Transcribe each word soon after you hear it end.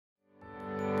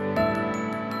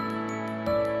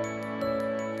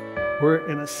We're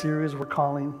in a series we're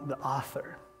calling The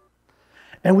Author.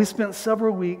 And we spent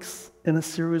several weeks in a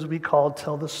series we called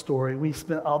Tell the Story. We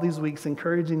spent all these weeks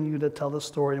encouraging you to tell the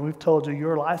story, and we've told you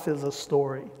your life is a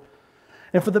story.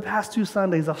 And for the past 2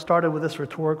 Sundays, I've started with this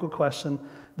rhetorical question.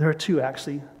 There are 2,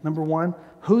 actually. Number 1,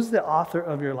 who's the author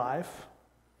of your life?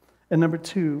 And number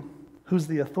 2, who's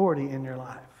the authority in your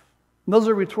life? And those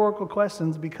are rhetorical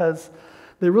questions because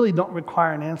they really don't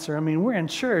require an answer. I mean, we're in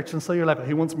church, and so you're like, oh,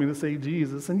 he wants me to say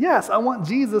Jesus. And yes, I want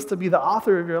Jesus to be the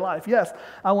author of your life. Yes,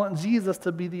 I want Jesus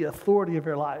to be the authority of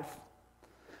your life.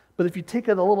 But if you take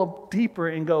it a little deeper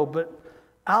and go, but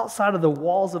outside of the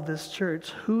walls of this church,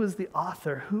 who is the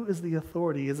author? Who is the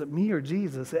authority? Is it me or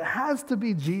Jesus? It has to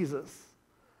be Jesus.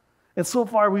 And so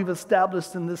far, we've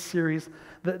established in this series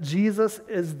that Jesus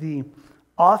is the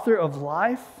author of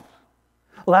life.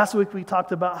 Last week, we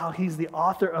talked about how he's the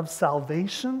author of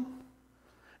salvation.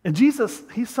 And Jesus,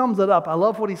 he sums it up. I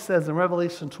love what he says in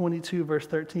Revelation 22, verse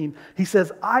 13. He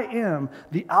says, I am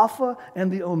the Alpha and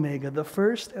the Omega, the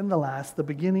first and the last, the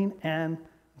beginning and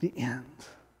the end.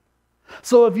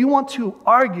 So if you want to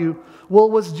argue,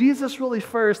 well, was Jesus really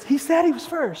first? He said he was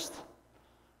first.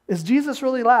 Is Jesus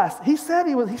really last? He said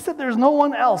he was. He said there's no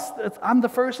one else. I'm the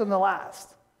first and the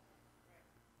last.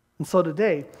 And so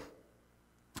today,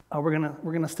 we're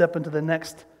gonna step into the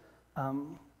next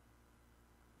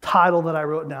title that I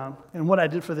wrote down. And what I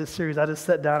did for this series, I just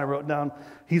sat down and wrote down,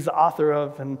 he's the author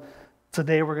of, and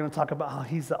today we're going to talk about how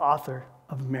he's the author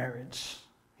of marriage.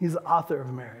 He's the author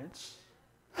of marriage.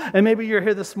 And maybe you're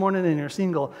here this morning and you're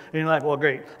single, and you're like, well,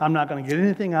 great, I'm not going to get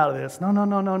anything out of this.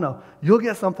 No. You'll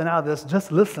get something out of this.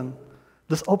 Just listen.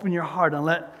 Just open your heart and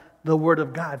let the Word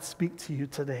of God speak to you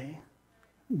today.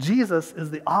 Jesus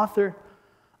is the author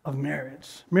of marriage.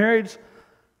 Marriage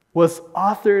was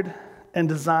authored and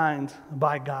designed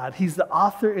by God. He's the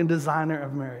author and designer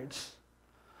of marriage.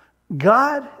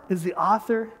 God is the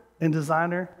author and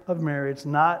designer of marriage,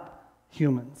 not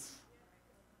humans.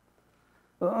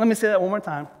 Let me say that one more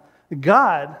time.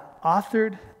 God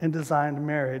authored and designed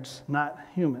marriage, not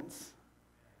humans.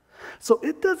 So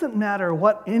it doesn't matter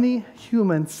what any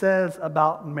human says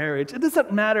about marriage. It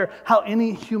doesn't matter how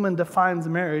any human defines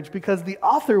marriage because the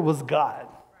author was God.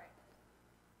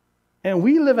 And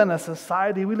we live in a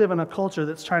society, we live in a culture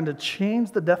that's trying to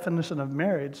change the definition of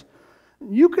marriage.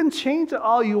 You can change it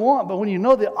all you want, but when you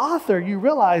know the author, you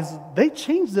realize they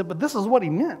changed it, but this is what he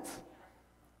meant.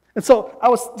 And so I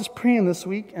was just praying this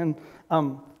week, and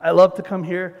I love to come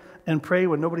here and pray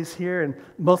when nobody's here, and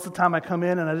most of the time I come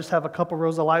in and I just have a couple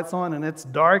rows of lights on, and it's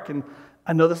dark, and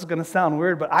I know this is going to sound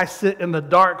weird, but I sit in the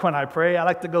dark when I pray. I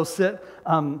like to go sit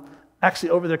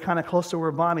actually over there kind of close to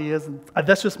where Bonnie is. And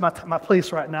that's just my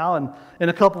place right now. And in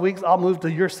a couple weeks, I'll move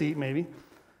to your seat maybe.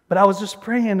 But I was just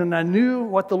praying, and I knew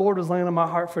what the Lord was laying on my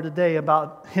heart for today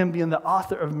about him being the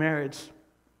author of marriage.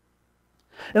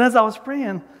 And as I was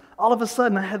praying, all of a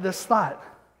sudden I had this thought.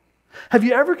 Have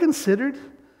you ever considered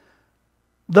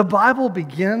the Bible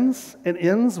begins and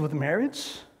ends with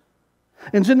marriage?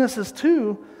 In Genesis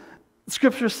 2,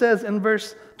 Scripture says in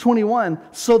verse 21,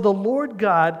 so the Lord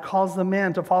God caused the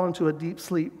man to fall into a deep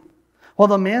sleep. While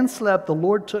the man slept, the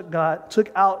Lord took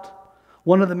out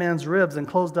one of the man's ribs and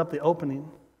closed up the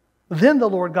opening. Then the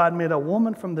Lord God made a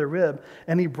woman from the rib,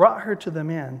 and he brought her to the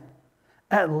man.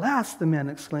 At last the man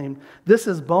exclaimed, this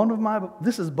is bone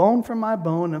from my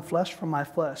bone and flesh from my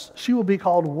flesh. She will be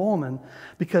called woman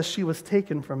because she was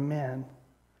taken from man.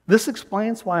 This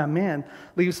explains why a man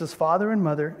leaves his father and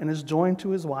mother and is joined to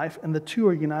his wife, and the two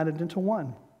are united into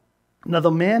one. Now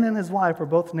the man and his wife were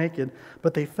both naked,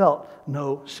 but they felt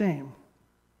no shame.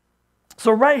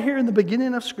 So right here in the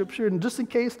beginning of Scripture, and just in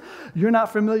case you're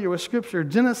not familiar with Scripture,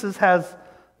 Genesis has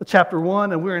chapter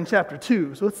 1 and we're in chapter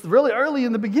 2. So it's really early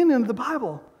in the beginning of the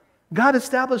Bible. God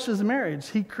establishes marriage.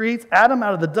 He creates Adam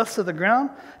out of the dust of the ground.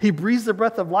 He breathes the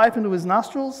breath of life into his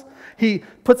nostrils. He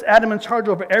puts Adam in charge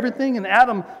over everything. And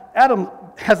Adam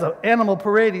has an animal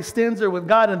parade. He stands there with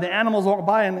God, and the animals walk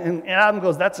by, and Adam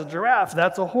goes, that's a giraffe,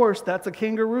 that's a horse, that's a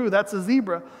kangaroo, that's a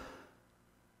zebra.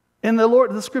 And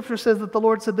the Scripture says that the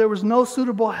Lord said there was no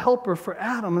suitable helper for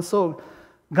Adam. And so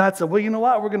God said, well, you know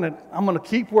what? I'm going to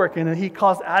keep working. And he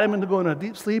caused Adam to go into a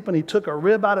deep sleep, and he took a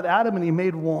rib out of Adam, and he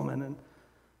made woman. And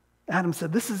Adam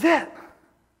said, this is it.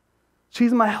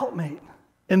 She's my helpmate.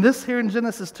 And this here in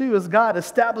Genesis 2 is God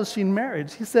establishing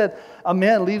marriage. He said a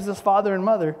man leaves his father and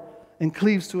mother and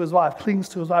clings to his wife,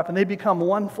 and they become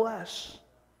one flesh.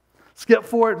 Skip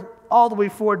forward all the way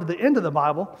forward to the end of the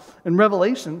Bible. In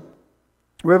Revelation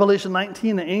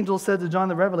 19, the angel said to John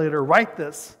the Revelator, write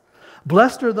this,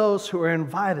 blessed are those who are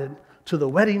invited to the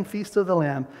wedding feast of the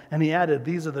Lamb. And he added,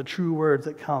 these are the true words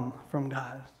that come from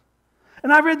God.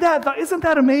 And I read that and thought, isn't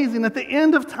that amazing? At the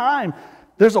end of time,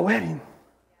 there's a wedding.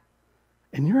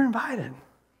 And you're invited.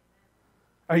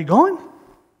 Are you going?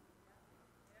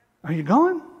 Are you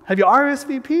going? Have you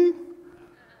RSVP'd?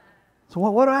 So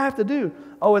what do I have to do?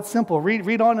 Oh, it's simple.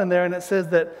 Read on in there, and it says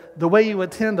that the way you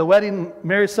attend the wedding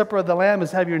marriage supper of the Lamb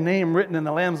is have your name written in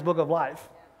the Lamb's book of life.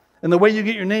 And the way you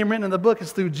get your name written in the book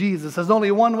is through Jesus. There's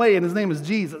only one way, and his name is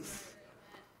Jesus.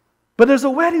 But there's a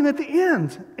wedding at the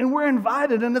end, and we're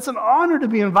invited, and it's an honor to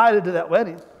be invited to that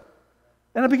wedding.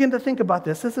 And I begin to think about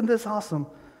this. Isn't this awesome?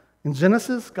 In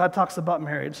Genesis, God talks about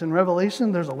marriage. In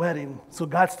Revelation, there's a wedding. So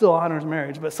God still honors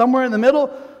marriage. But somewhere in the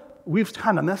middle, we've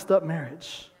kind of messed up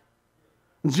marriage.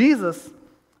 Jesus,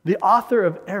 the author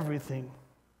of everything,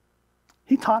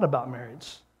 he taught about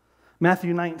marriage.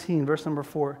 Matthew 19, verse number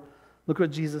 4. Look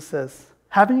what Jesus says.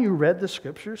 Haven't you read the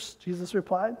scriptures? Jesus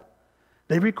replied.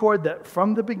 They record that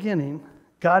from the beginning,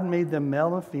 God made them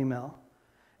male and female.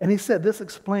 And he said, this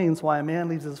explains why a man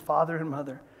leaves his father and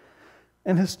mother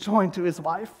and is joined to his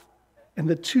wife, and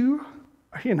the two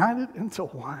are united into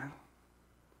one.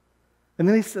 And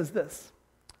then he says this,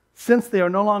 since they are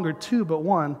no longer two but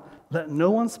one, let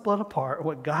no one split apart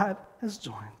what God has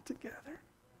joined together.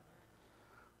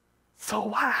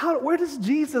 So where does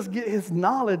Jesus get his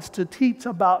knowledge to teach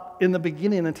about in the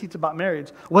beginning and teach about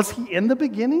marriage? Was he in the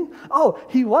beginning? Oh,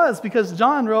 he was, because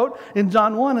John wrote in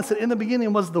John 1 and said, in the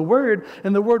beginning was the Word,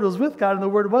 and the Word was with God, and the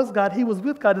Word was God. He was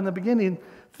with God in the beginning.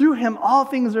 Through him all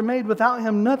things are made. Without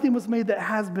him nothing was made that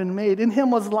has been made. In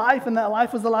him was life, and that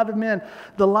life was the light of men.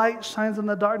 The light shines in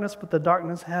the darkness, but the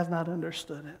darkness has not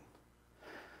understood it.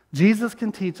 Jesus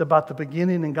can teach about the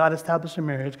beginning and God establishing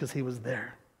marriage because he was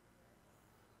there.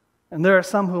 And there are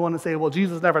some who want to say, well,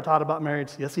 Jesus never taught about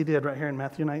marriage. Yes, he did, right here in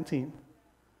Matthew 19.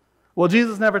 Well,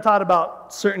 Jesus never taught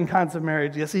about certain kinds of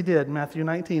marriage. Yes, he did. Matthew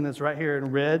 19 is right here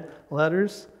in red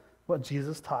letters what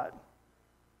Jesus taught.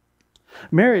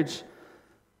 Marriage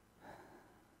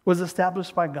was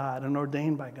established by God and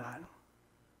ordained by God.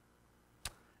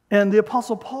 And the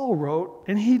Apostle Paul wrote,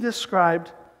 and he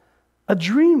described a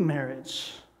dream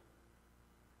marriage.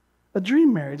 A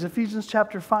dream marriage, Ephesians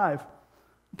chapter 5.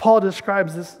 Paul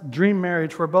describes this dream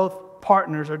marriage where both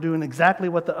partners are doing exactly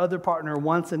what the other partner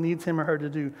wants and needs him or her to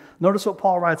do. Notice what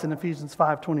Paul writes in Ephesians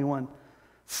 5:21.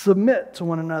 Submit to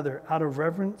one another out of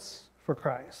reverence for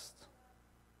Christ.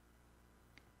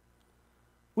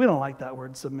 We don't like that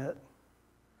word, submit.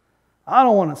 I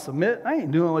don't want to submit. I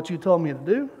ain't doing what you told me to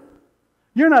do.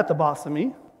 You're not the boss of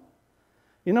me.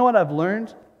 You know what I've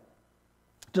learned?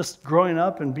 Just growing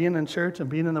up and being in church and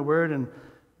being in the Word and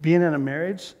being in a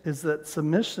marriage is that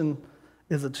submission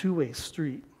is a two-way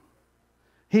street.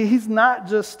 He's not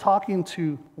just talking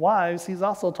to wives, he's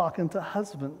also talking to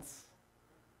husbands.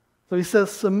 So he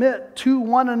says, submit to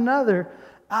one another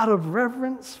out of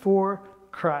reverence for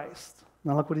Christ.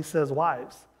 Now look what he says,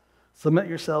 wives. Submit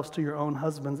yourselves to your own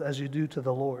husbands as you do to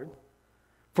the Lord.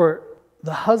 For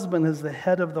the husband is the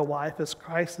head of the wife, as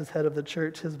Christ is head of the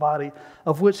church, his body,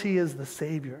 of which he is the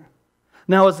Savior.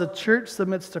 Now, as the church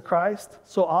submits to Christ,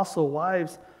 so also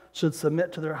wives should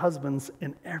submit to their husbands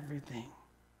in everything.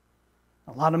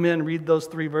 A lot of men read those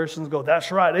three verses and go,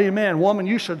 that's right, amen, woman,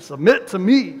 you should submit to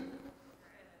me.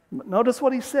 But notice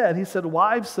what he said. He said,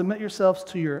 wives, submit yourselves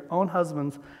to your own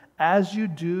husbands as you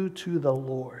do to the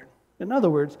Lord. In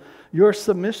other words, your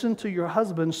submission to your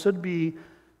husband should be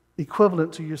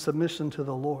equivalent to your submission to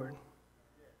the Lord.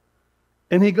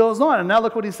 And he goes on, and now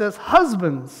look what he says,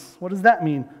 husbands. What does that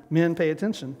mean? Men, pay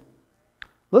attention.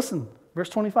 Listen, verse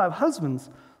 25, husbands,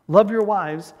 love your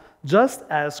wives just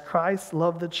as Christ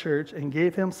loved the church and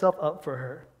gave himself up for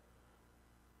her.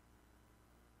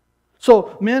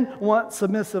 So men want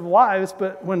submissive wives,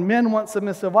 but when men want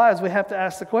submissive wives, we have to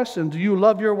ask the question, do you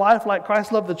love your wife like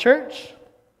Christ loved the church?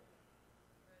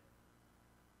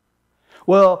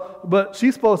 Well, but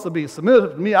she's supposed to be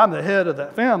submissive to me. I'm the head of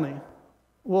that family.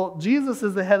 Well, Jesus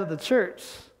is the head of the church.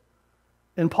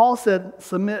 And Paul said,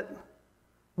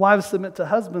 wives submit to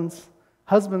husbands.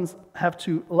 Husbands have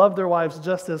to love their wives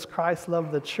just as Christ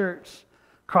loved the church.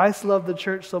 Christ loved the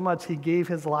church so much, he gave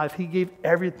his life. He gave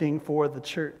everything for the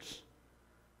church.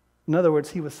 In other words,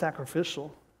 he was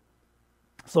sacrificial.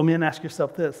 So men, ask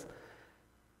yourself this.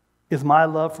 Is my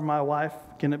love for my wife,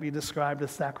 can it be described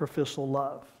as sacrificial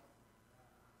love?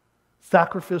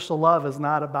 Sacrificial love is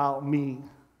not about me.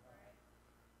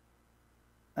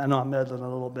 I know I'm meddling a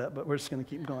little bit, but we're just going to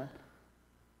keep going.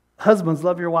 Husbands,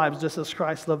 love your wives just as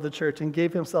Christ loved the church and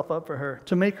gave himself up for her,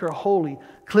 to make her holy,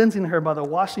 cleansing her by the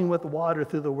washing with water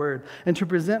through the word, and to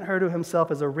present her to himself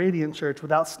as a radiant church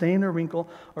without stain or wrinkle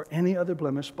or any other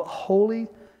blemish, but holy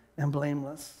and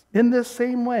blameless. In this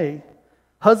same way,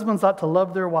 Husbands ought to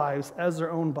love their wives as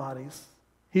their own bodies.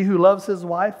 He who loves his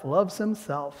wife loves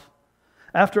himself.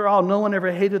 After all, no one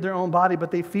ever hated their own body,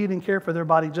 but they feed and care for their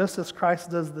body just as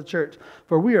Christ does the church.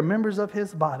 For we are members of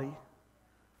his body.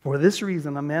 For this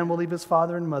reason, a man will leave his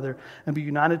father and mother and be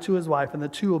united to his wife, and the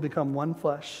two will become one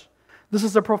flesh. This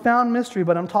is a profound mystery,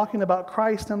 but I'm talking about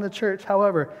Christ and the church.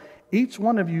 However, each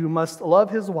one of you must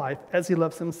love his wife as he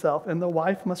loves himself, and the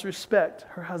wife must respect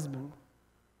her husband.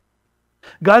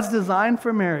 God's design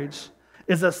for marriage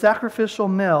is a sacrificial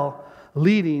male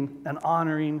leading and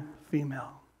honoring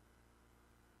female.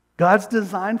 God's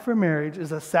design for marriage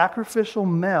is a sacrificial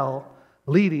male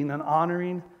leading and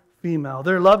honoring female.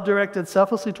 Their love directed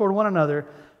selflessly toward one another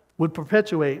would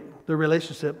perpetuate their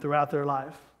relationship throughout their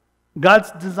life.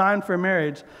 God's design for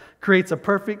marriage creates a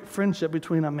perfect friendship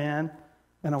between a man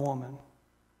and a woman.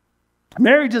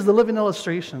 Marriage is the living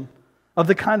illustration of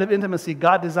the kind of intimacy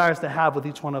God desires to have with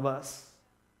each one of us.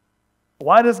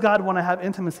 Why does God want to have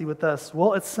intimacy with us?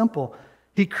 Well, it's simple.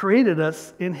 He created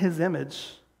us in his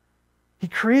image. He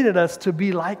created us to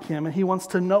be like him, and he wants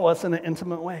to know us in an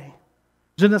intimate way.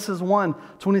 Genesis 1,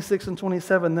 26 and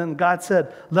 27, then God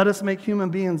said, let us make human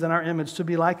beings in our image to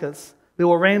be like us. They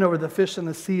will reign over the fish in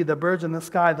the sea, the birds in the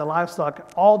sky, the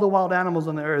livestock, all the wild animals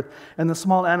on the earth, and the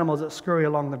small animals that scurry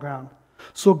along the ground.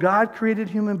 So God created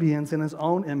human beings in his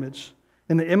own image.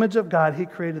 In the image of God, he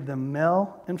created them,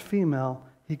 male and female,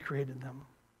 he created them.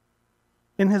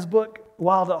 In his book,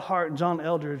 Wild at Heart, John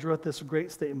Eldridge wrote this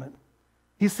great statement.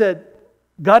 He said,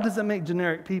 God doesn't make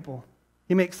generic people.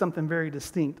 He makes something very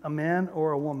distinct, a man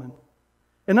or a woman.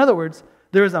 In other words,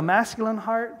 there is a masculine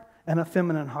heart and a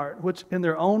feminine heart, which in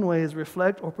their own ways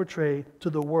reflect or portray to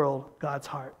the world God's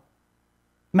heart.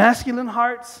 Masculine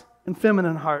hearts and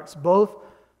feminine hearts both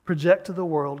project to the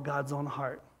world God's own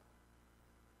heart.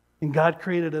 And God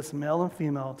created us, male and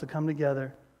female, to come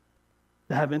together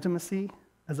to have intimacy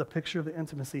as a picture of the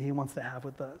intimacy he wants to have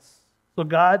with us. So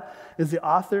God is the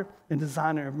author and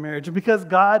designer of marriage. And because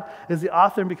God is the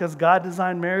author and because God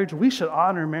designed marriage, we should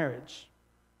honor marriage.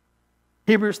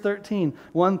 Hebrews 13,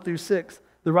 1 through 6,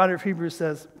 the writer of Hebrews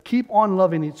says, keep on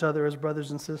loving each other as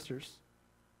brothers and sisters.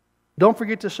 Don't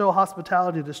forget to show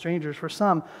hospitality to strangers, for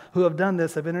some who have done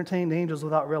this have entertained angels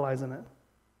without realizing it.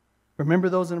 Remember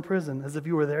those in prison as if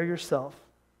you were there yourself.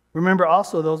 Remember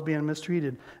also those being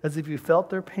mistreated as if you felt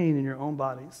their pain in your own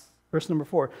bodies. Verse number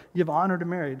 4, give honor to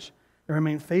marriage and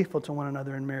remain faithful to one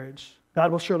another in marriage.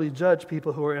 God will surely judge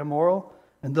people who are immoral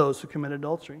and those who commit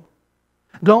adultery.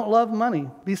 Don't love money.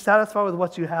 Be satisfied with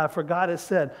what you have, for God has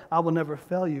said, I will never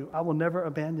fail you. I will never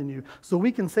abandon you. So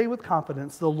we can say with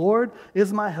confidence, the Lord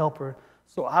is my helper,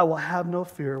 so I will have no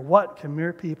fear. What can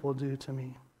mere people do to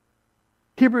me?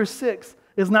 Hebrews 6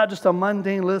 is not just a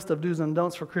mundane list of do's and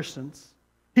don'ts for Christians.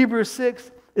 Hebrews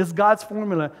 6 is God's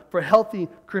formula for healthy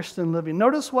Christian living.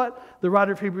 Notice what the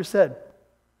writer of Hebrews said.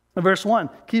 In verse 1,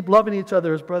 keep loving each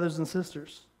other as brothers and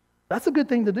sisters. That's a good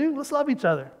thing to do. Let's love each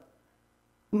other.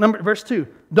 Verse 2,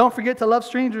 don't forget to love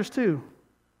strangers too.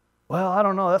 Well, I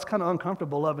don't know. That's kind of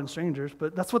uncomfortable, loving strangers,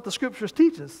 but that's what the scriptures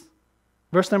teach us.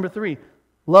 Verse number 3,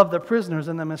 love the prisoners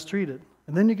and the mistreated.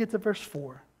 And then you get to verse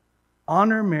 4,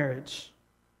 honor marriage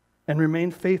and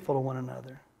remain faithful to one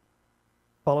another.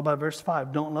 Followed by verse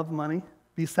 5, don't love money.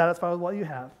 Be satisfied with what you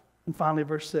have. And finally,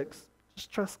 verse 6,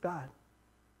 just trust God.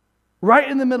 Right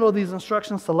in the middle of these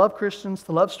instructions to love Christians,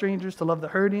 to love strangers, to love the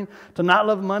hurting, to not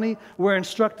love money, we're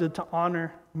instructed to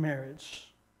honor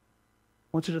marriage.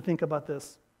 I want you to think about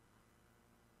this.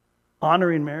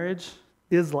 Honoring marriage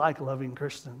is like loving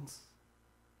Christians.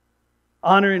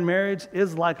 Honoring marriage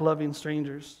is like loving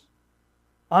strangers.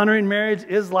 Honoring marriage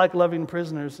is like loving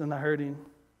prisoners and the hurting.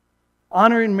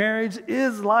 Honoring marriage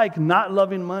is like not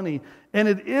loving money, and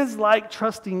it is like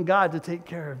trusting God to take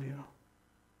care of you.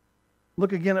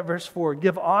 Look again at verse 4.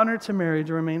 Give honor to marriage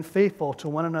and remain faithful to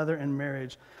one another in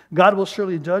marriage. God will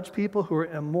surely judge people who are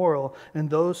immoral and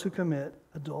those who commit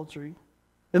adultery.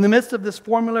 In the midst of this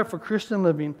formula for Christian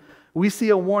living, we see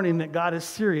a warning that God is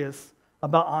serious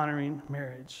about honoring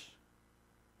marriage.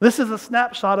 This is a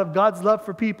snapshot of God's love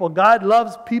for people. God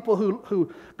loves people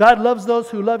God loves those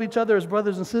who love each other as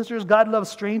brothers and sisters. God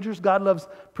loves strangers. God loves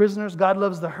prisoners. God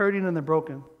loves the hurting and the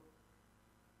broken.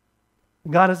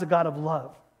 God is a God of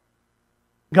love.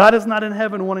 God is not in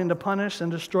heaven wanting to punish and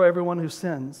destroy everyone who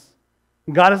sins.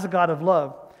 God is a God of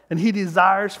love, and he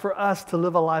desires for us to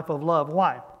live a life of love.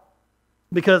 Why?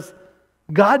 Because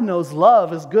God knows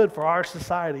love is good for our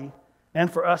society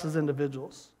and for us as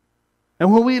individuals.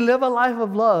 And when we live a life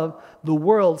of love, the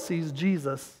world sees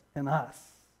Jesus in us.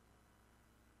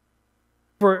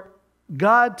 For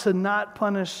God to not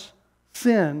punish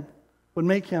sin would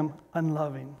make him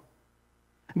unloving.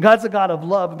 God's a God of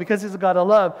love, and because He's a God of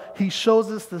love, He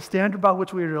shows us the standard by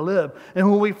which we are to live. And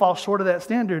when we fall short of that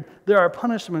standard, there are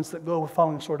punishments that go with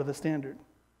falling short of the standard.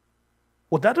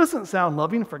 Well, that doesn't sound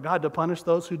loving for God to punish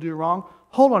those who do wrong.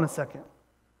 Hold on a second.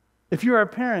 If you're a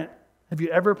parent, have you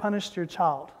ever punished your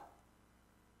child?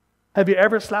 Have you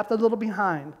ever slapped a little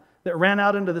behind that ran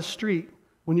out into the street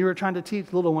when you were trying to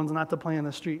teach little ones not to play in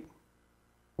the street?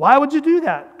 Why would you do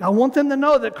that? I want them to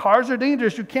know that cars are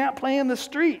dangerous. You can't play in the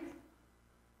street.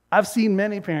 I've seen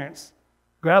many parents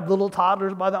grab little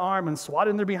toddlers by the arm and swat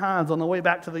in their behinds on the way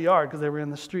back to the yard because they were in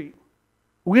the street.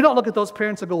 We don't look at those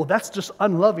parents and go, well, that's just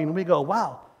unloving. We go,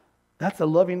 wow, that's a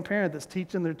loving parent that's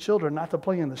teaching their children not to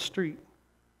play in the street.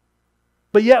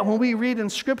 But yet, when we read in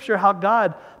Scripture how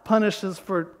God punishes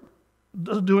for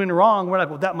doing wrong, we're like,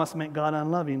 well, that must make God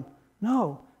unloving.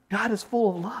 No, God is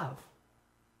full of love.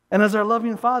 And as our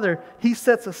loving Father, He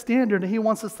sets a standard and He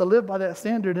wants us to live by that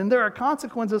standard. And there are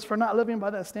consequences for not living by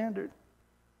that standard.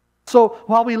 So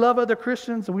while we love other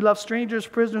Christians and we love strangers,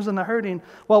 prisoners, and the hurting,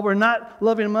 while we're not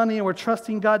loving money and we're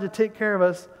trusting God to take care of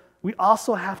us, we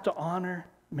also have to honor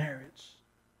marriage.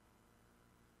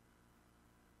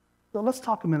 So let's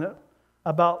talk a minute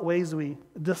about ways we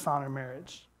dishonor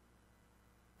marriage.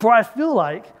 For I feel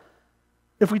like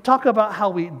if we talk about how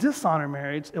we dishonor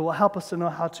marriage, it will help us to know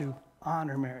how to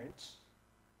honor marriage.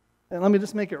 And let me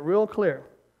just make it real clear.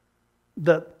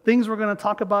 The things we're going to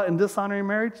talk about in dishonoring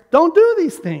marriage, don't do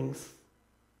these things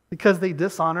because they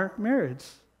dishonor marriage.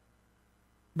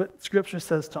 But Scripture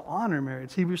says to honor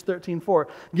marriage. Hebrews 13:4,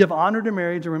 give honor to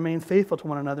marriage and remain faithful to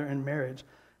one another in marriage.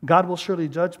 God will surely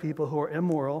judge people who are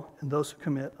immoral and those who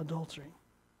commit adultery.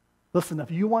 Listen,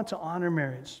 if you want to honor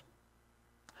marriage,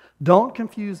 don't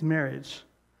confuse marriage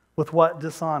with what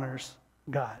dishonors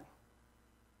God.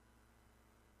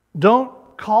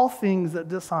 Don't call things that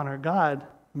dishonor God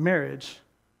marriage,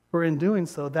 for in doing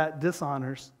so, that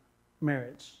dishonors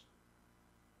marriage.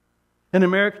 In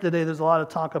America today, there's a lot of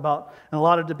talk about and a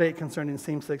lot of debate concerning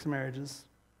same-sex marriages.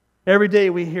 Every day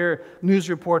we hear news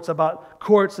reports about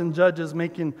courts and judges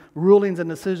making rulings and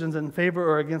decisions in favor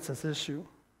or against this issue.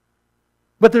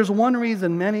 But there's one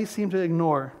reason many seem to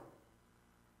ignore,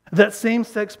 that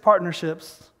same-sex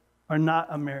partnerships are not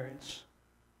a marriage.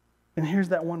 And here's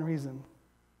that one reason.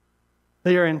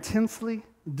 They are intensely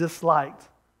disliked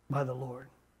by the Lord.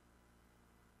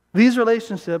 These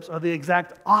relationships are the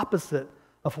exact opposite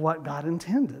of what God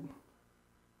intended.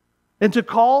 And to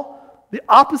call the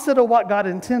opposite of what God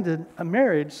intended a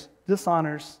marriage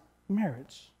dishonors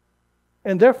marriage,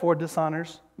 and therefore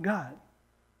dishonors God.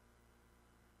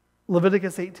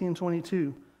 Leviticus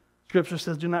 18:22, Scripture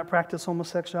says, do not practice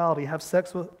homosexuality.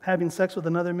 Having sex with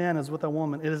another man as with a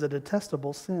woman. It is a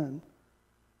detestable sin.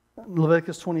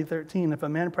 Leviticus 20:13, if a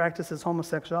man practices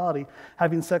homosexuality,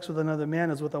 having sex with another man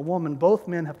as with a woman, both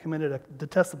men have committed a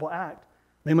detestable act.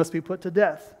 They must be put to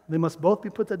death. They must both be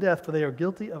put to death, for they are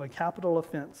guilty of a capital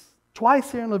offense.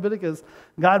 Twice here in Leviticus,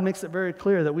 God makes it very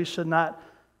clear that we should not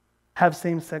have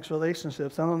same-sex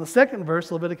relationships. And on the second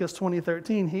verse, Leviticus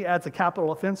 20:13, He adds a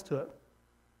capital offense to it.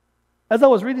 As I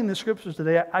was reading the Scriptures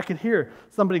today, I could hear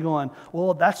somebody going,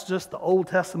 well, that's just the Old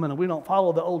Testament, and we don't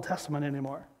follow the Old Testament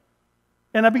anymore.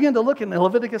 And I began to look at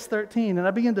Leviticus 13, and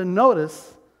I began to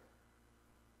notice,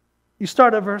 you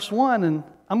start at verse 1, and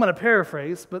I'm going to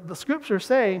paraphrase, but the Scriptures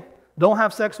say, don't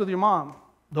have sex with your mom.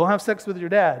 Don't have sex with your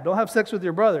dad. Don't have sex with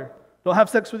your brother. Don't have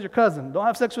sex with your cousin. Don't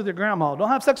have sex with your grandma. Don't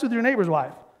have sex with your neighbor's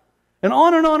wife. And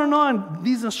on and on and on,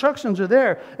 these instructions are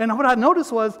there. And what I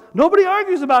noticed was, nobody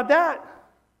argues about that.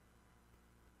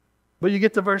 But you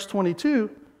get to verse 22,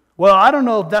 well, I don't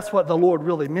know if that's what the Lord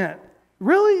really meant.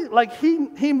 Really? Like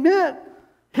he meant,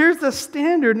 here's the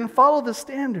standard and follow the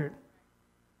standard.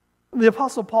 The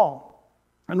Apostle Paul,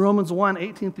 in Romans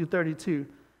 1:18-32,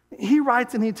 he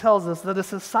writes and he tells us that a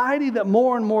society that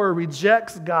more and more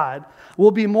rejects God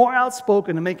will be more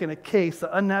outspoken in making a case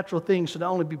that unnatural things should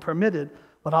not only be permitted,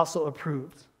 but also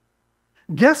approved.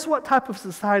 Guess what type of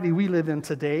society we live in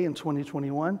today in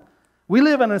 2021? We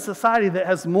live in a society that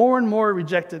has more and more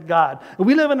rejected God.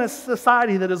 We live in a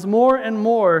society that is more and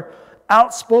more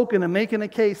outspoken in making a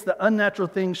case that unnatural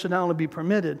things should not only be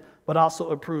permitted, but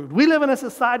also approved. We live in a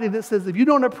society that says if you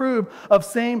don't approve of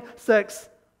same-sex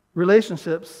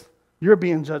relationships, you're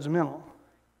being judgmental.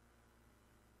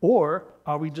 Or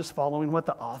are we just following what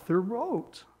the author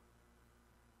wrote?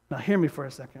 Now hear me for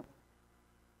a second.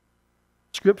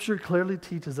 Scripture clearly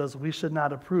teaches us we should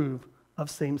not approve of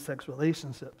same-sex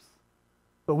relationships,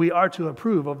 but we are to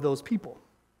approve of those people.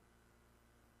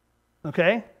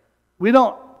 Okay? We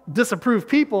don't disapprove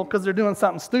people because they're doing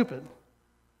something stupid.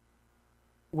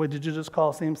 Wait, did you just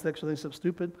call same-sex relationships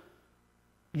stupid?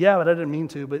 Yeah, but I didn't mean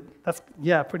to, but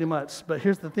yeah, pretty much. But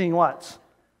here's the thing, watch.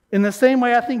 In the same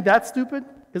way I think that's stupid,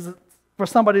 is for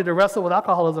somebody to wrestle with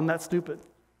alcoholism, that's stupid.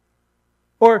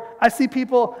 Or I see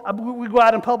people, we go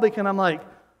out in public and I'm like,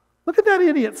 look at that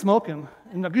idiot smoking.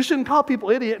 And you shouldn't call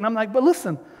people idiot. And I'm like, but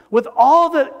listen, with all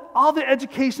the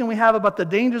education we have about the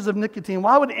dangers of nicotine,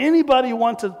 why would anybody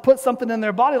want to put something in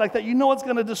their body like that? You know it's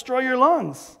going to destroy your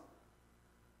lungs.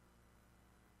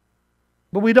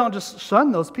 But we don't just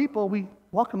shun those people, we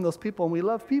welcome those people and we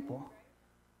love people.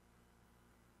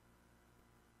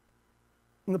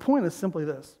 And the point is simply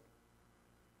this.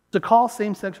 To call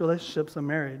same-sex relationships a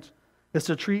marriage is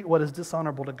to treat what is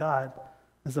dishonorable to God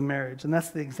as a marriage. And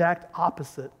that's the exact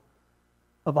opposite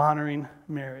of honoring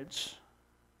marriage.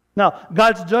 Now,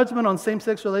 God's judgment on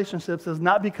same-sex relationships is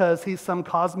not because he's some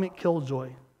cosmic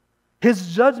killjoy.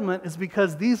 His judgment is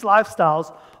because these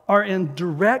lifestyles are in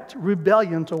direct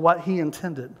rebellion to what he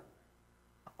intended.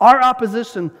 Our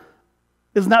opposition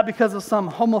is not because of some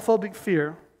homophobic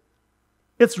fear.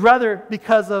 It's rather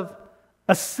because of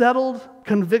a settled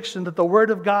conviction that the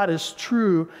Word of God is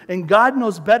true, and God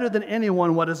knows better than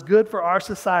anyone what is good for our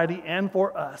society and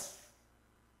for us.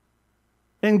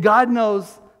 And God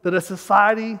knows that a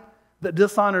society that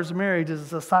dishonors marriage is a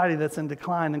society that's in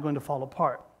decline and going to fall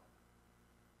apart.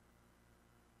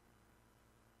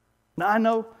 Now, I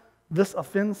know this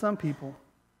offends some people.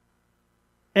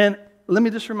 And let me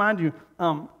just remind you,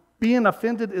 being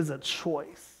offended is a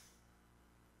choice.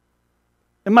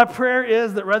 And my prayer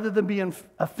is that rather than being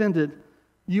offended,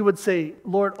 you would say,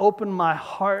 Lord, open my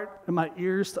heart and my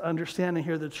ears to understand and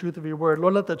hear the truth of your word.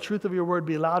 Lord, let the truth of your word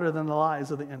be louder than the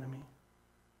lies of the enemy.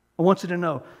 I want you to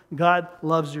know, God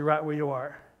loves you right where you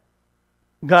are.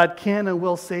 God can and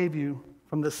will save you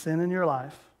from the sin in your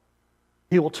life.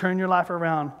 He will turn your life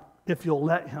around if you'll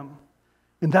let him.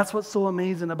 And that's what's so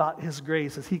amazing about his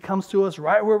grace, is he comes to us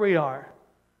right where we are,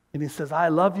 and he says, I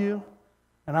love you,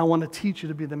 and I want to teach you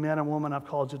to be the man and woman I've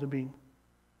called you to be.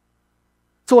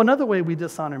 So another way we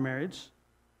dishonor marriage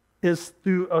is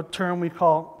through a term we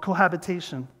call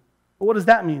cohabitation. But what does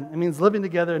that mean? It means living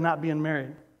together and not being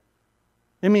married.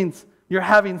 It means you're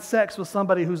having sex with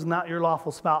somebody who's not your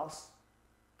lawful spouse.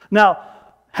 Now,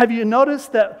 have you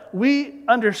noticed that we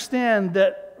understand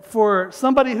that for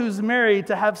somebody who's married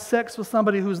to have sex with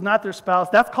somebody who's not their spouse,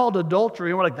 that's called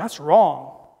adultery, and we're like, that's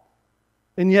wrong.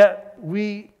 And yet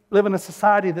we live in a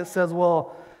society that says,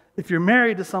 well, if you're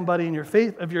married to somebody and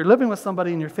if you're living with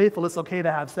somebody and you're faithful, it's okay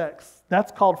to have sex.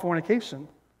 That's called fornication.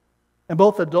 And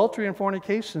both adultery and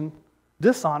fornication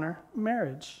dishonor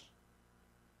marriage.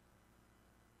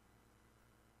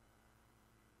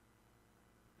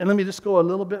 And let me just go a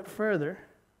little bit further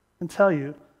and tell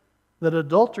you that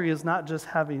adultery is not just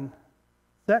having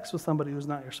sex with somebody who's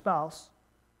not your spouse.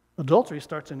 Adultery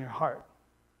starts in your heart.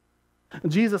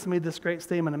 And Jesus made this great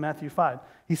statement in Matthew 5.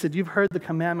 He said, you've heard the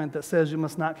commandment that says you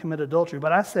must not commit adultery.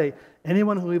 But I say,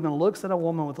 anyone who even looks at a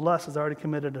woman with lust has already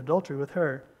committed adultery with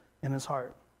her in his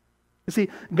heart. You see,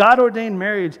 God ordained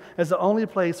marriage as the only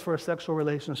place for a sexual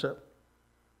relationship.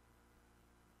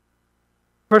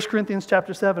 1 Corinthians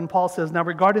chapter 7, Paul says, now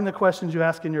regarding the questions you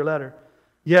ask in your letter,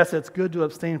 yes, it's good to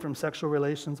abstain from sexual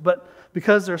relations, but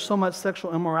because there's so much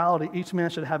sexual immorality, each man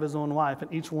should have his own wife,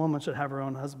 and each woman should have her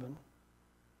own husband.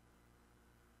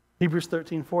 Hebrews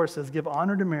 13:4 says, give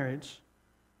honor to marriage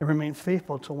and remain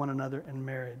faithful to one another in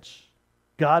marriage.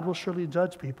 God will surely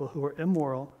judge people who are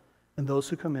immoral and those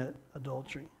who commit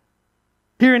adultery.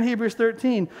 Here in Hebrews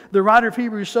 13, the writer of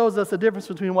Hebrews shows us the difference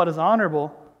between what is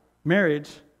honorable, marriage,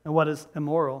 and what is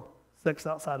immoral, sex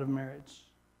outside of marriage.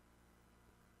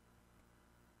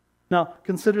 Now,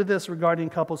 consider this regarding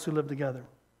couples who live together.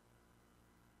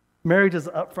 Marriage is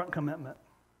an upfront commitment.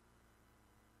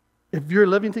 If you're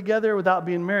living together without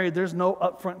being married, there's no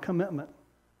upfront commitment.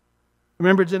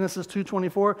 Remember Genesis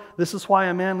 2:24? This is why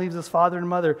a man leaves his father and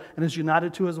mother and is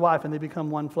united to his wife, and they become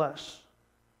one flesh.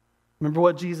 Remember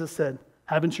what Jesus said.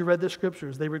 Haven't you read the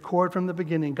scriptures? They record from the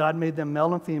beginning, God made them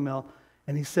male and female,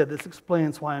 and he said, this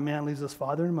explains why a man leaves his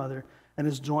father and mother and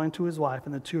is joined to his wife,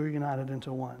 and the two are united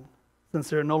into one. Since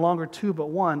there are no longer two but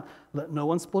one, let no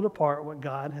one split apart what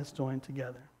God has joined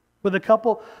together. With a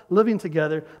couple living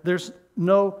together, there's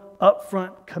no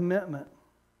upfront commitment.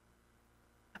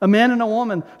 A man and a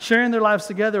woman sharing their lives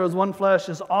together as one flesh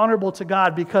is honorable to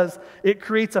God because it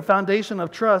creates a foundation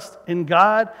of trust in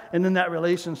God and in that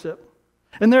relationship.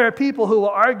 And there are people who will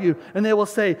argue and they will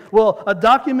say, well, a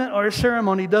document or a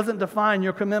ceremony doesn't define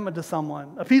your commitment to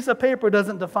someone. A piece of paper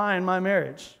doesn't define my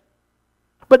marriage.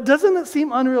 But doesn't it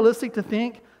seem unrealistic to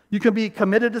think you can be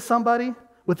committed to somebody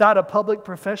without a public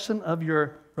profession of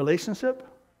your relationship?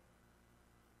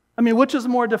 I mean, which is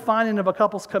more defining of a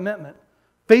couple's commitment?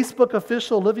 Facebook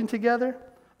official living together,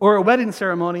 or a wedding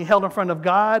ceremony held in front of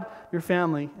God, your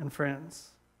family, and friends?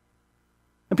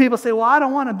 And people say, well, I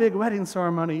don't want a big wedding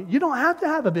ceremony. You don't have to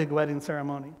have a big wedding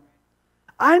ceremony.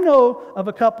 I know of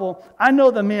a couple, I know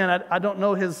the man, I don't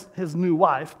know his new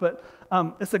wife, but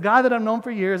it's a guy that I've known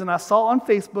for years, and I saw on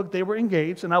Facebook they were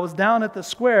engaged, and I was down at the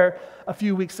square a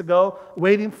few weeks ago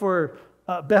waiting for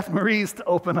Beth Marie's to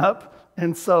open up,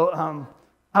 and so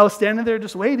I was standing there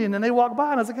just waiting, and they walked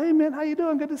by, and I was like, hey, man, how you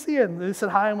doing? Good to see you. And they said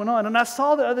hi and went on. And I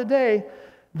saw the other day,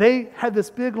 they had this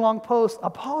big, long post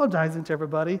apologizing to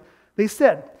everybody. They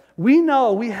said, we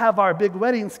know we have our big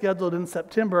wedding scheduled in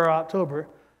September or October,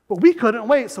 but we couldn't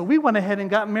wait, so we went ahead and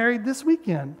got married this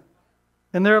weekend.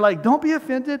 And they're like, don't be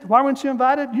offended. Why weren't you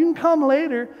invited? You can come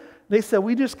later. They said,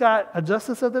 we just got a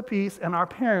justice of the peace and our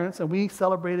parents, and we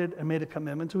celebrated and made a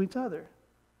commitment to each other.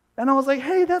 And I was like,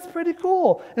 hey, that's pretty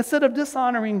cool. Instead of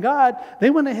dishonoring God, they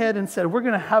went ahead and said, we're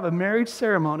going to have a marriage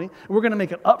ceremony. We're going to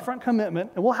make an upfront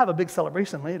commitment, and we'll have a big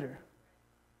celebration later.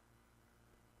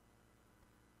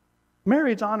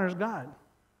 Marriage honors God.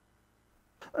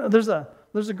 There's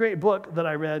a great book that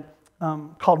I read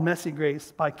called Messy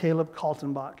Grace by Caleb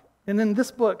Kaltenbach. And in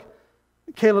this book,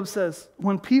 Caleb says,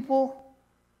 when people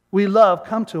we love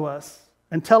come to us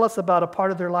and tell us about a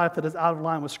part of their life that is out of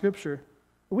line with Scripture,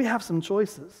 we have some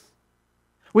choices.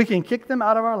 We can kick them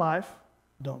out of our life.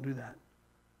 Don't do that.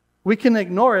 We can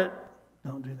ignore it.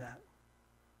 Don't do that.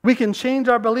 We can change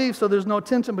our beliefs so there's no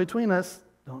tension between us.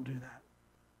 Don't do that.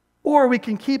 Or we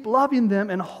can keep loving them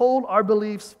and hold our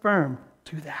beliefs firm.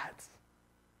 Do that.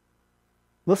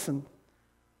 Listen,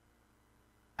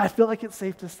 I feel like it's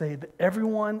safe to say that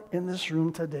everyone in this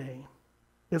room today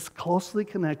is closely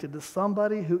connected to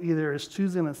somebody who either is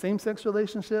choosing a same-sex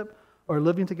relationship or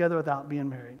living together without being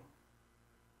married.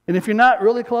 And if you're not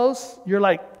really close, you're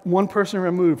like one person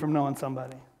removed from knowing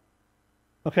somebody.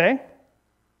 Okay?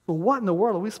 So what in the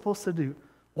world are we supposed to do?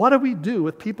 What do we do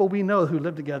with people we know who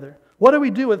live together? What do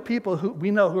we do with people who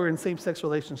we know who are in same-sex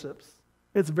relationships?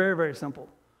 It's very, very simple.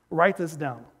 Write this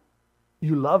down.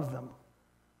 You love them.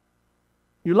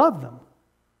 You love them.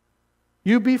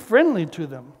 You be friendly to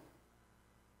them.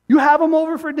 You have them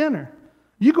over for dinner.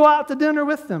 You go out to dinner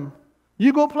with them.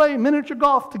 You go play miniature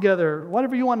golf together,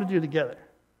 whatever you want to do together.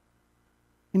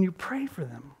 And you pray for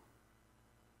them.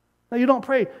 Now, you don't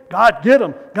pray, God, get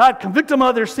them. God, convict them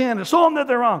of their sin and show them that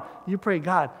they're wrong. You pray,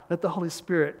 God, let the Holy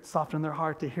Spirit soften their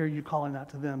heart to hear you calling out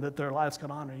to them, that their lives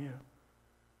can honor you.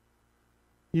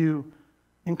 You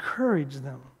encourage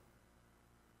them.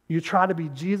 You try to be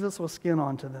Jesus with skin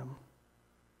on to them.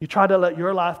 You try to let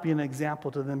your life be an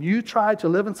example to them. You try to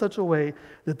live in such a way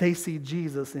that they see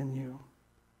Jesus in you.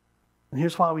 And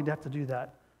here's why we have to do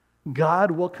that.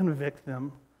 God will convict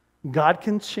them. God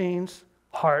can change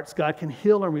hearts. God can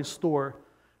heal and restore.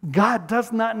 God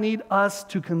does not need us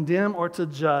to condemn or to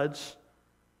judge.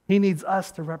 He needs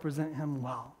us to represent Him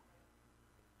well.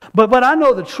 But I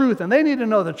know the truth, and they need to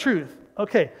know the truth.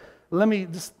 Okay, let me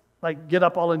just get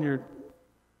up all in your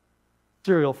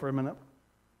cereal for a minute.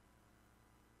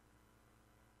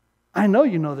 I know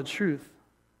you know the truth,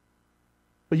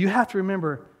 but you have to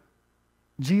remember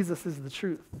Jesus is the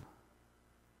truth.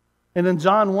 And in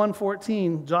John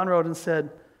 1:14, John wrote and said,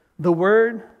 the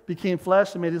Word became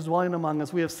flesh and made His dwelling among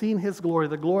us. We have seen His glory,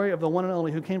 the glory of the one and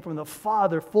only who came from the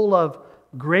Father, full of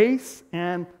grace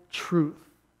and truth.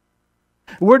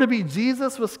 We're to be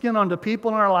Jesus with skin on to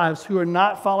people in our lives who are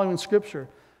not following Scripture.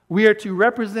 We are to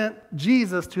represent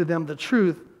Jesus to them, the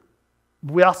truth,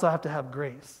 but we also have to have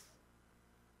grace.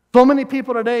 So many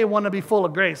people today want to be full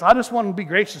of grace. I just want to be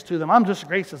gracious to them. I'm just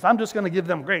gracious. I'm just going to give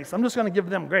them grace. I'm just going to give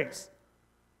them grace.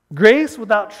 Grace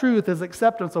without truth is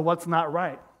acceptance of what's not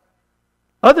right.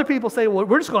 Other people say, well,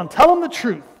 we're just going to tell them the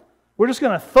truth. We're just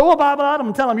going to throw a Bible at them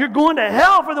and tell them, you're going to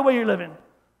hell for the way you're living.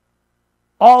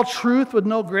 All truth with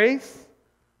no grace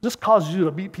just causes you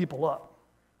to beat people up.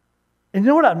 And you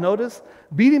know what I've noticed?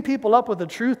 Beating people up with the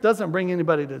truth doesn't bring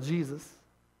anybody to Jesus.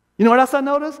 You know what else I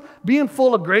noticed? Being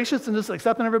full of gracious and just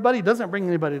accepting everybody doesn't bring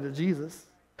anybody to Jesus.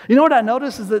 You know what I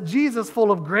noticed is that Jesus,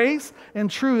 full of grace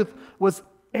and truth, was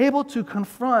able to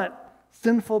confront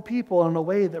sinful people in a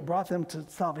way that brought them to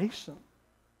salvation.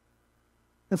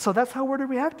 And so that's how we're to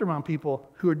react around people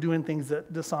who are doing things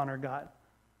that dishonor God.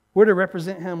 We're to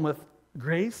represent Him with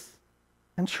grace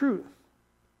and truth.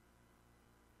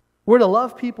 We're to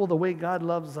love people the way God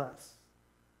loves us.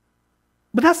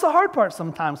 But that's the hard part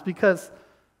sometimes, because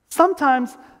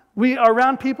sometimes we are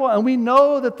around people and we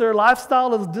know that their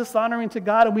lifestyle is dishonoring to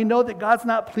God, and we know that God's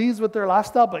not pleased with their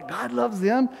lifestyle, but God loves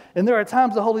them. And there are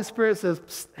times the Holy Spirit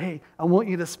says, hey, I want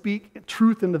you to speak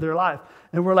truth into their life.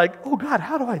 And we're like, oh God,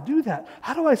 how do I do that?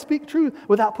 How do I speak truth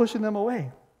without pushing them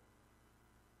away?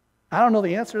 I don't know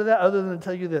the answer to that other than to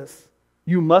tell you this.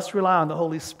 You must rely on the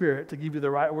Holy Spirit to give you the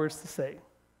right words to say.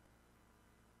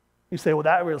 You say, well,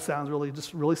 that really sounds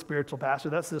really spiritual, Pastor.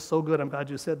 That's just so good. I'm glad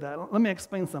you said that. Let me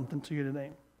explain something to you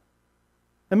today.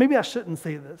 And maybe I shouldn't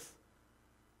say this,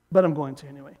 but I'm going to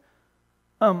anyway.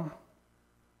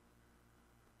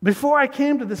 Before I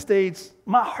came to the stage,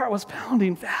 my heart was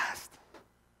pounding fast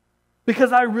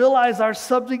because I realized our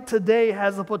subject today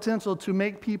has the potential to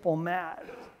make people mad.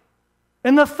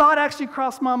 And the thought actually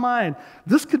crossed my mind,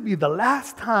 this could be the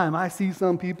last time I see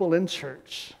some people in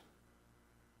church.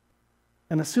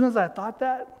 And as soon as I thought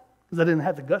that, because I didn't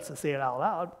have the guts to say it out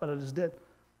loud, but I just did,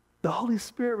 the Holy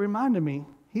Spirit reminded me.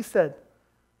 He said,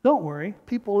 don't worry,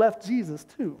 people left Jesus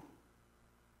too.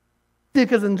 See,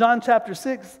 because in John chapter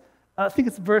 6, I think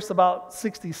it's verse about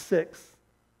 66,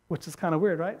 which is kind of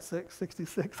weird, right?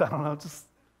 66, I don't know,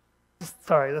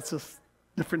 sorry, that's just a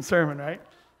different sermon, right?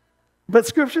 But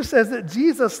Scripture says that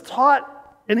Jesus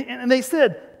taught, and they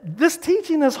said, this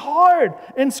teaching is hard.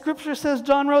 And Scripture says,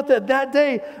 John wrote that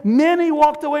day, many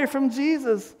walked away from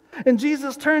Jesus. And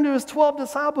Jesus turned to his 12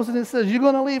 disciples and he says, you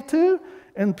going to leave too?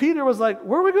 And Peter was like,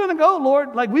 where are we going to go,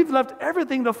 Lord? Like, we've left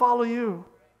everything to follow you.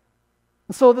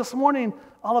 And so this morning,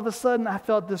 all of a sudden, I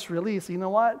felt this release. You know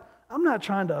what? I'm not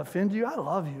trying to offend you. I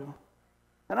love you.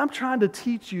 And I'm trying to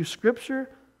teach you Scripture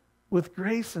with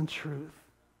grace and truth.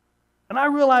 And I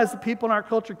realize that people in our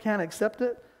culture can't accept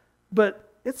it,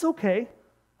 but it's okay.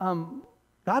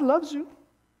 God loves you.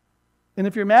 And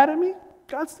if you're mad at me,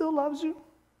 God still loves you.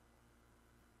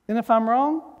 And if I'm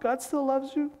wrong, God still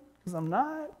loves you, because I'm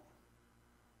not.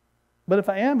 But if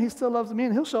I am, he still loves me,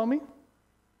 and he'll show me.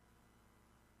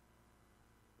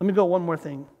 Let me go one more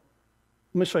thing.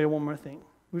 Let me show you one more thing.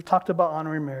 We've talked about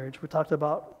honoring marriage. We talked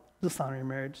about dishonoring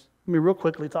marriage. Let me real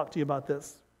quickly talk to you about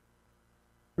this.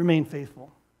 Remain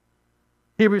faithful.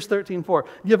 Hebrews 13:4.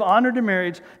 Give honor to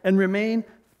marriage and remain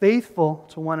faithful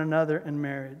to one another in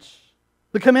marriage.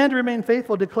 The command to remain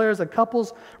faithful declares a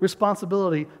couple's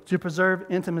responsibility to preserve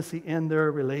intimacy in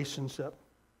their relationship.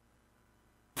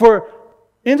 For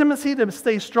intimacy to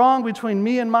stay strong between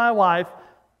me and my wife,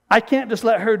 I can't just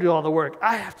let her do all the work.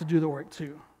 I have to do the work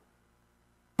too.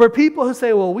 For people who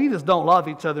say, well, we just don't love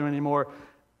each other anymore,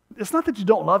 it's not that you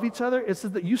don't love each other, it's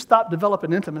that you stopped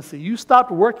developing intimacy. You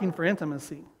stopped working for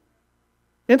intimacy.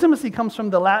 Intimacy comes from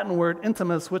the Latin word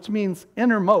intimus, which means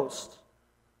innermost.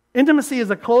 Intimacy is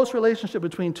a close relationship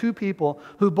between two people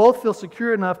who both feel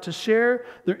secure enough to share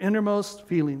their innermost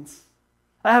feelings.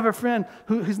 I have a friend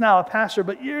who's now a pastor,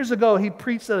 but years ago he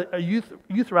preached at a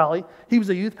youth rally. He was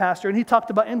a youth pastor, and he talked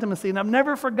about intimacy, and I've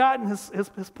never forgotten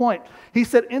his point. He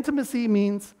said, intimacy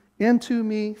means into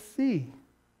me see.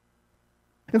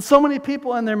 And so many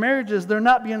people in their marriages, they're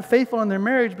not being faithful in their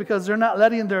marriage because they're not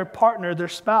letting their partner, their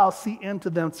spouse, see into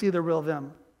them, see the real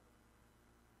them.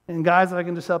 And guys, if I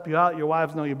can just help you out, your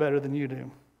wives know you better than you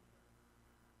do.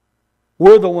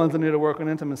 We're the ones that need to work on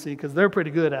intimacy because they're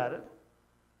pretty good at it.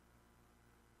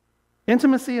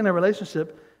 Intimacy in a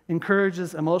relationship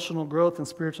encourages emotional growth and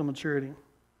spiritual maturity.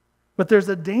 But there's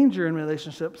a danger in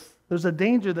relationships. There's a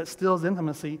danger that steals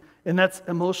intimacy, and that's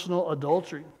emotional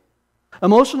adultery.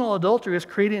 Emotional adultery is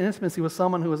creating intimacy with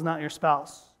someone who is not your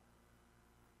spouse.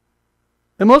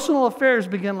 Emotional affairs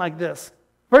begin like this.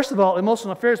 First of all,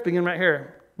 emotional affairs begin right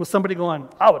here with somebody going,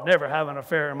 I would never have an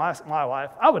affair in my wife.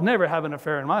 I would never have an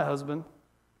affair in my husband.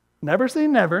 Never say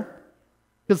never.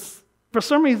 Because for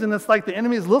some reason, it's like the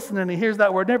enemy is listening and he hears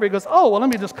that word never. He goes, oh, well, let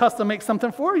me just custom make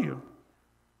something for you.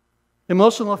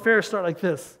 Emotional affairs start like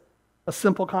this. A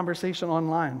simple conversation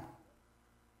online.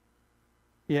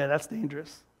 Yeah, that's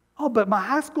dangerous. Oh, but my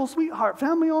high school sweetheart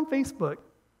found me on Facebook.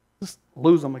 Just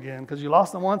lose them again, because you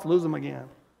lost them once, lose them again.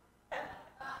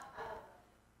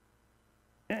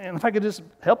 And if I could just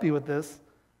help you with this,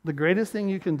 the greatest thing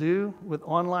you can do with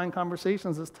online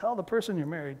conversations is tell the person you're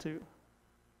married to.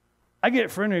 I get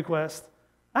friend requests.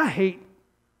 I hate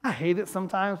it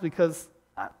sometimes because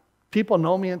people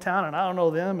know me in town and I don't know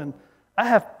them, and I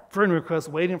have friend requests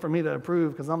waiting for me to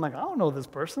approve because I'm like, I don't know this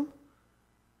person.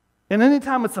 And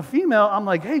anytime it's a female, I'm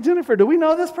like, hey, Jennifer, do we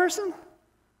know this person?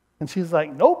 And she's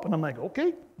like, nope. And I'm like,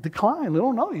 okay, decline. We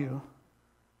don't know you.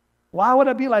 Why would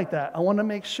I be like that? I want to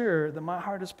make sure that my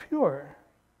heart is pure.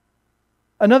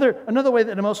 Another way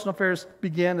that emotional affairs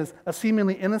begin is a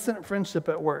seemingly innocent friendship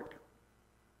at work.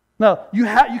 Now, you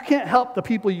can't help the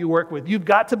people you work with. You've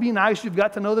got to be nice. You've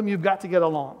got to know them. You've got to get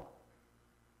along.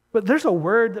 But there's a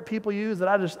word that people use that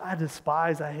I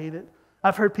despise. I hate it.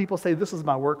 I've heard people say, this is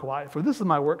my work wife, or this is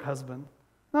my work husband.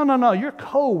 No, you're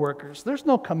co-workers. There's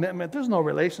no commitment. There's no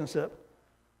relationship.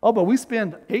 Oh, but we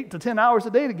spend 8 to 10 hours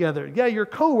a day together. Yeah, you're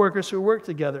co-workers who work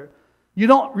together. You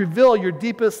don't reveal your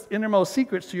deepest, innermost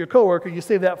secrets to your coworker. You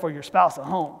save that for your spouse at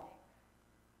home.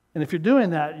 And if you're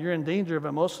doing that, you're in danger of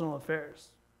emotional affairs.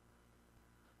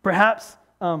 Perhaps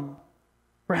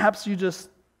you just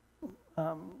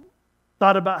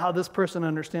thought about how this person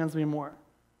understands me more.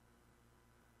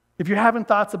 If you're having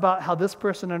thoughts about how this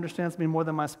person understands me more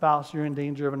than my spouse, you're in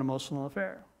danger of an emotional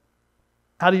affair.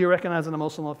 How do you recognize an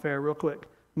emotional affair? Real quick,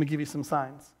 let me give you some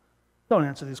signs. Don't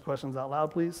answer these questions out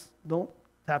loud, please. Don't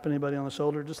tap anybody on the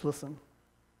shoulder. Just listen.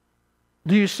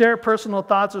 Do you share personal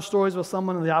thoughts or stories with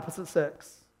someone of the opposite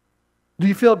sex? Do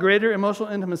you feel greater emotional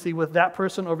intimacy with that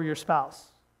person over your spouse?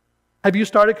 Have you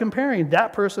started comparing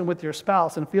that person with your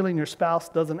spouse and feeling your spouse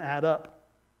doesn't add up?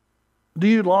 Do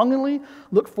you longingly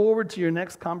look forward to your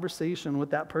next conversation with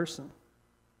that person?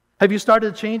 Have you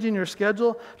started changing your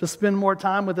schedule to spend more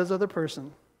time with this other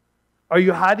person? Are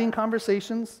you hiding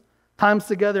conversations, times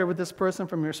together with this person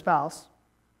from your spouse?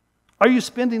 Are you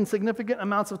spending significant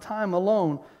amounts of time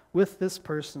alone with this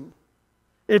person?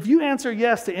 If you answer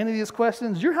yes to any of these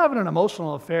questions, you're having an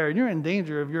emotional affair and you're in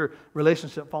danger of your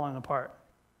relationship falling apart.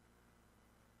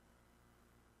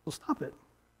 So stop it.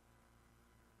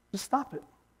 Just stop it.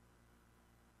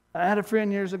 I had a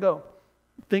friend years ago.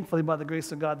 Thankfully, by the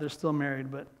grace of God, they're still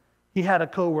married, but he had a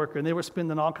coworker, and they were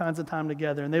spending all kinds of time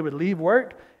together, and they would leave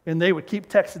work, and they would keep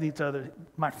texting each other,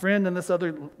 my friend and this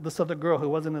other girl who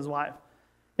wasn't his wife.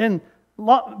 And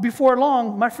before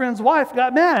long, my friend's wife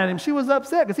got mad, and she was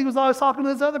upset because he was always talking to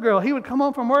this other girl. He would come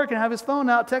home from work and have his phone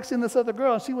out texting this other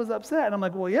girl, and she was upset. And I'm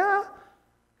like, well, yeah,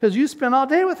 because you spent all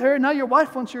day with her, and now your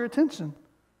wife wants your attention.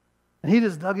 And he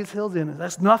just dug his heels in.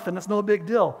 That's nothing. That's no big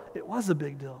deal. It was a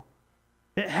big deal.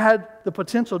 It had the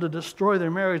potential to destroy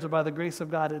their marriage, but by the grace of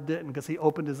God, it didn't, because he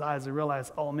opened his eyes and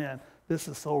realized, oh man, this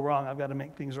is so wrong. I've got to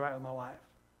make things right with my wife.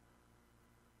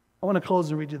 I want to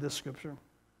close and read you this scripture.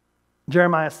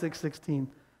 Jeremiah 6:16.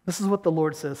 This is what the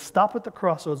Lord says. Stop at the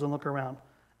crossroads and look around.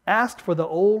 Ask for the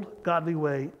old godly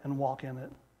way and walk in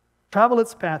it. Travel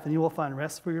its path and you will find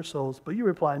rest for your souls. But you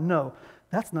reply, no,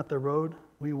 that's not the road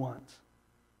we want.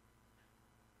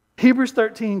 Hebrews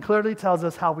 13 clearly tells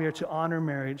us how we are to honor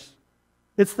marriage.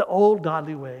 It's the old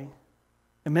godly way.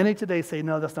 And many today say,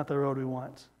 no, that's not the road we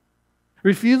want.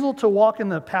 Refusal to walk in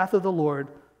the path of the Lord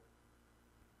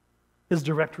is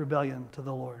direct rebellion to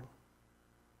the Lord.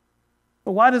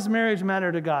 But why does marriage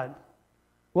matter to God?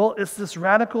 Well, it's this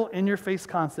radical in-your-face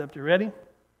concept. You ready?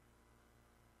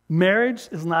 Marriage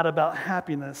is not about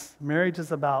happiness. Marriage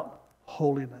is about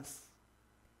holiness.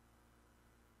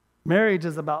 Marriage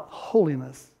is about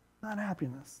holiness, not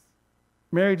happiness.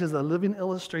 Marriage is a living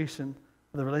illustration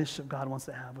of the relationship God wants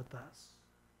to have with us.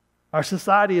 Our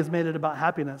society has made it about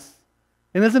happiness.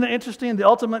 And isn't it interesting? The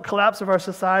ultimate collapse of our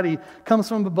society comes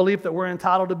from the belief that we're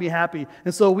entitled to be happy.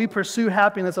 And so we pursue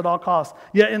happiness at all costs.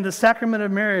 Yet in the sacrament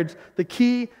of marriage, the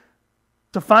key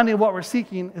to finding what we're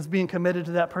seeking is being committed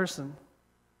to that person.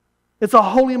 It's a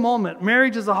holy moment.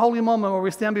 Marriage is a holy moment where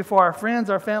we stand before our friends,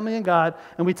 our family, and God,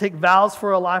 and we take vows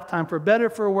for a lifetime, for better,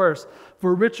 for worse,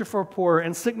 for richer, for poorer,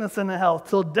 in sickness and in health,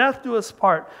 till death do us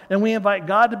part. And we invite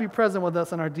God to be present with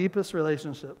us in our deepest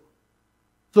relationship.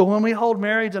 So when we hold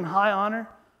marriage in high honor,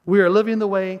 we are living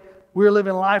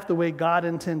life the way God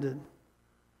intended.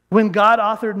 When God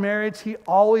authored marriage, he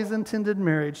always intended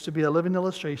marriage to be a living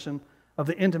illustration of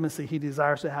the intimacy he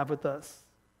desires to have with us.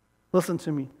 Listen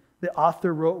to me. The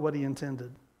author wrote what he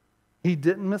intended. He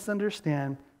didn't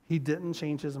misunderstand. He didn't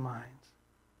change his mind.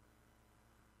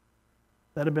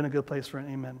 That would have been a good place for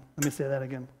an amen. Let me say that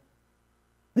again.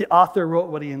 The author wrote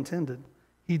what he intended.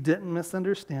 He didn't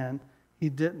misunderstand. He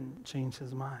didn't change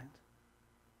his mind.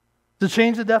 To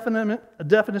change the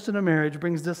definition of marriage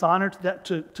brings dishonor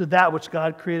to that which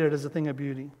God created as a thing of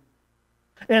beauty.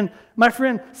 And my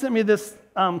friend sent me this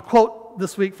quote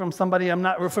this week from somebody I'm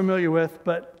not familiar with,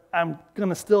 but I'm going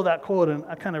to steal that quote and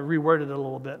I kind of reworded it a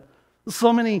little bit.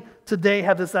 So many today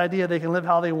have this idea they can live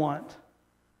how they want,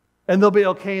 and they'll be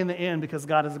okay in the end because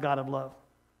God is a God of love.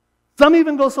 Some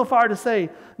even go so far to say,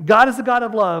 God is a God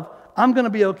of love, I'm going to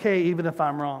be okay even if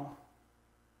I'm wrong.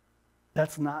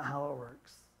 That's not how it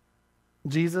works.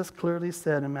 Jesus clearly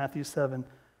said in Matthew 7,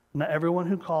 not everyone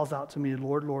who calls out to me,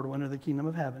 Lord, Lord, will enter the kingdom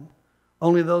of heaven.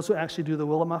 Only those who actually do the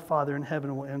will of my Father in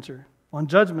heaven will enter. On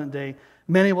judgment day,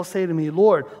 many will say to me,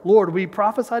 Lord, Lord, we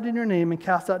prophesied in your name and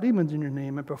cast out demons in your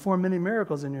name and performed many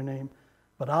miracles in your name.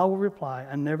 But I will reply,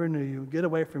 I never knew you. Get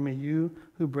away from me, you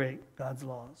who break God's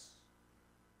laws.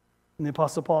 And the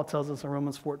Apostle Paul tells us in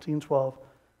Romans 14:12,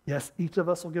 yes, each of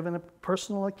us will give a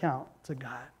personal account to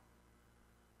God.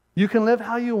 You can live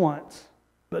how you want,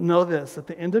 but know this, at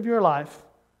the end of your life,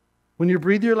 When you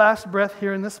breathe your last breath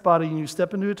here in this body and you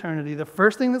step into eternity, the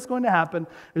first thing that's going to happen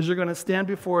is you're going to stand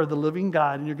before the living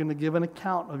God and you're going to give an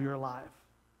account of your life.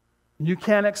 You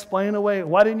can't explain away,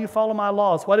 why didn't you follow my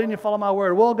laws? Why didn't you follow my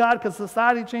word? Well, God, because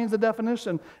society changed the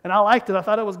definition and I liked it. I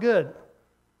thought it was good.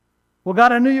 Well,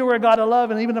 God, I knew you were a God of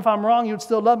love, and even if I'm wrong, you'd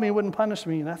still love me. You wouldn't punish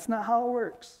me. That's not how it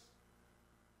works.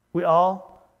 We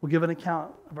all will give an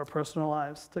account of our personal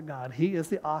lives to God. He is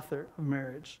the author of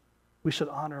marriage. We should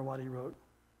honor what he wrote.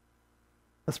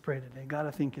 Let's pray today. God,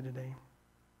 I thank you today.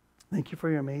 Thank you for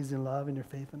your amazing love and your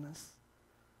faithfulness.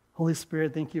 Holy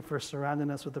Spirit, thank you for surrounding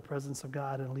us with the presence of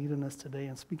God and leading us today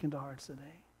and speaking to hearts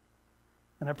today.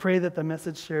 And I pray that the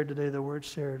message shared today, the word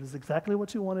shared, is exactly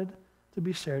what you wanted to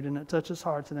be shared, and it touches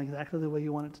hearts in exactly the way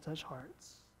you want it to touch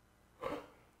hearts.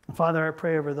 And Father, I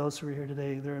pray over those who are here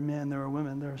today. There are men, there are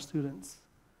women, there are students,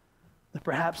 that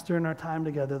perhaps during our time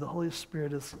together, the Holy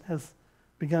Spirit has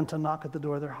begun to knock at the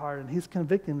door of their heart, and he's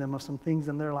convicting them of some things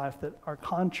in their life that are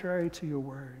contrary to your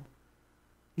word.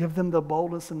 Give them the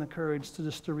boldness and the courage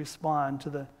to respond to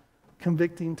the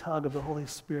convicting tug of the Holy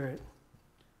Spirit,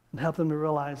 and help them to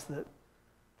realize that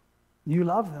you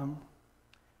love them,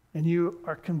 and you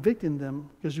are convicting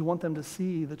them because you want them to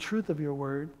see the truth of your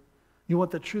word. You want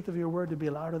the truth of your word to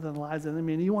be louder than the lies of the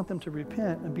enemy. And you want them to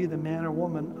repent and be the man or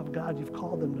woman of God you've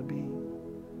called them to be.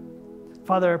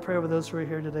 Father, I pray over those who are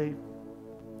here today,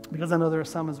 because I know there are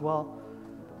some as well,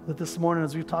 that this morning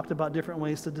as we've talked about different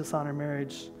ways to dishonor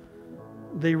marriage,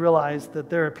 they realize that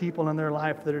there are people in their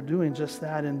life that are doing just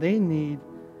that, and they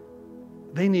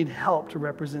need help to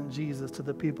represent Jesus to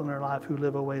the people in their life who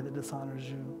live a way that dishonors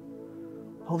you.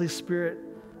 Holy Spirit,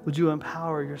 would you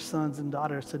empower your sons and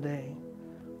daughters today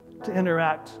to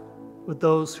interact with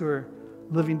those who are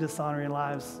living dishonoring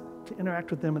lives, to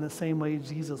interact with them in the same way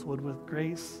Jesus would, with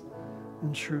grace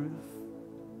and truth.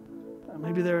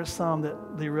 Maybe there are some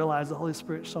that they realize the Holy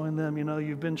Spirit showing them,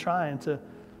 you've been trying to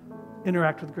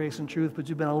interact with grace and truth, but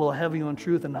you've been a little heavy on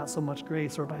truth and not so much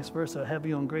grace, or vice versa,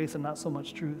 heavy on grace and not so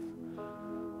much truth.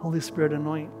 Holy Spirit,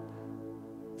 anoint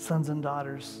sons and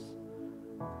daughters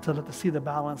to let them see the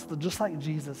balance, just like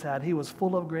Jesus had. He was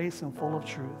full of grace and full of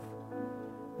truth.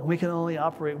 And we can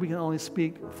only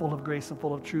speak full of grace and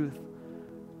full of truth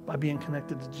by being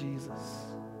connected to Jesus.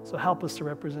 So help us to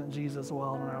represent Jesus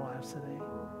well in our lives today.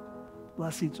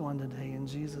 Bless each one today in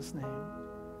Jesus' name.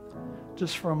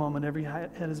 Just for a moment, every head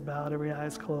is bowed, every eye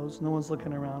is closed, no one's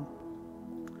looking around.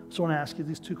 So I want to ask you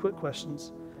these two quick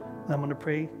questions, and I'm going to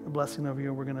pray a blessing over you,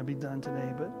 and we're going to be done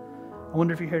today. But I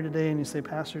wonder if you're here today and you say,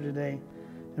 Pastor, today,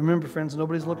 and remember, friends,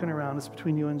 nobody's looking around. It's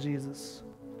between you and Jesus.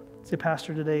 Say,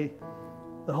 Pastor, today,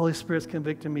 the Holy Spirit's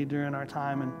convicted me during our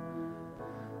time, and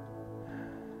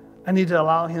I need to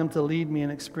allow him to lead me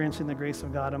in experiencing the grace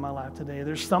of God in my life today.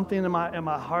 There's something in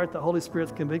my heart the Holy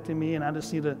Spirit's convicting me, and I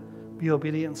just need to be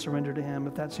obedient and surrender to him.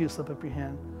 If that's you, slip up your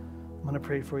hand. I'm going to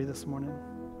pray for you this morning.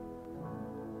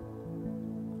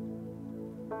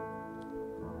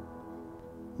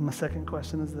 And my second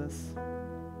question is this.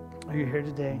 Are you here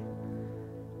today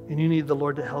and you need the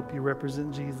Lord to help you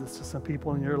represent Jesus to some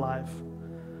people in your life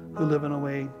who live in a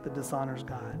way that dishonors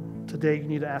God? Today you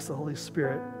need to ask the Holy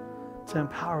Spirit to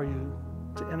empower you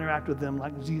to interact with them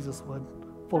like Jesus would,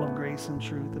 full of grace and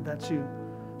truth. If that's you,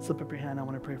 slip up your hand. I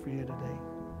want to pray for you today.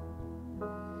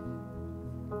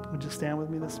 Would you stand with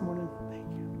me this morning? Thank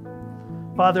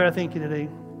you. Father, I thank you today.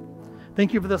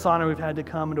 Thank you for this honor we've had to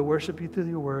come and to worship you through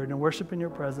your word and worship in your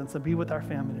presence and be with our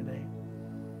family today.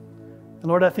 And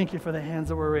Lord, I thank you for the hands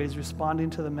that were raised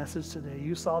responding to the message today.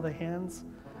 You saw the hands.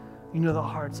 You know the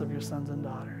hearts of your sons and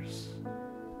daughters.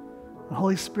 And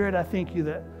Holy Spirit, I thank you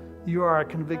that you are a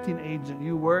convicting agent.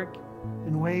 You work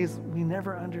in ways we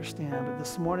never understand. But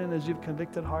this morning, as you've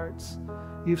convicted hearts,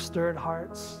 you've stirred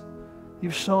hearts,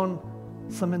 you've shown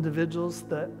some individuals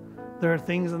that there are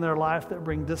things in their life that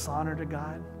bring dishonor to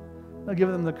God. Now give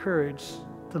them the courage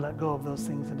to let go of those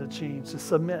things and to change, to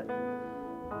submit,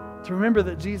 to remember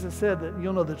that Jesus said that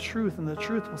you'll know the truth and the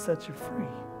truth will set you free.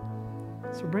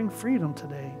 So bring freedom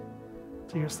today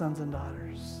to your sons and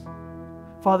daughters.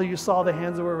 Father, you saw the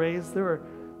hands that were raised. There were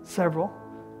several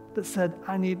that said,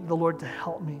 I need the Lord to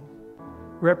help me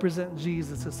represent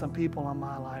Jesus to some people in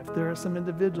my life. There are some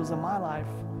individuals in my life,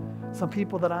 some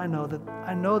people that I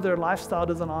know their lifestyle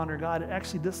doesn't honor God. It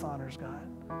actually dishonors God.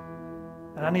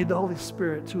 And I need the Holy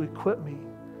Spirit to equip me,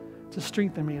 to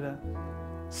strengthen me, to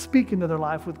speak into their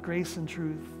life with grace and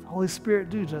truth. Holy Spirit,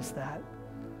 do just that.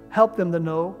 Help them to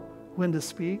know when to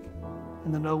speak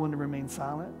and to know when to remain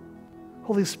silent.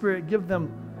 Holy Spirit, give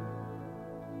them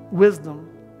wisdom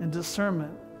and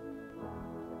discernment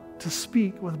to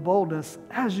speak with boldness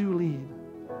as you lead.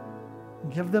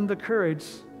 And give them the courage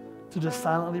to just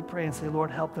silently pray and say, Lord,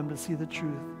 help them to see the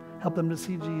truth. Help them to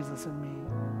see Jesus in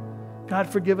me. God,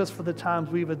 forgive us for the times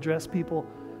we've addressed people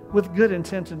with good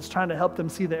intentions, trying to help them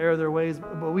see the error of their ways,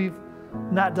 but we've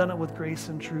not done it with grace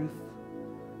and truth.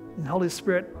 And Holy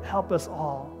Spirit, help us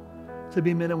all to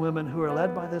be men and women who are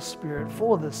led by this Spirit,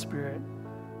 full of this Spirit,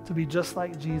 to be just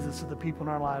like Jesus to the people in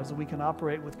our lives, that we can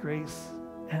operate with grace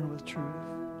and with truth.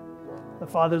 The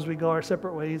Father, as we go our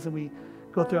separate ways and we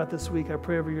go throughout this week, I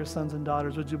pray over your sons and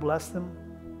daughters. Would you bless them?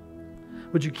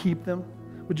 Would you keep them?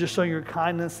 Would you show your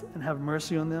kindness and have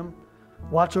mercy on them?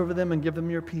 Watch over them and give them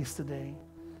your peace today.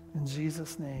 In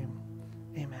Jesus' name,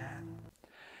 amen.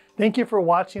 Thank you for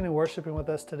watching and worshiping with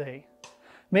us today.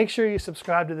 Make sure you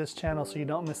subscribe to this channel so you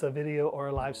don't miss a video or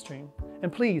a live stream.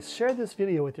 And please share this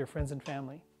video with your friends and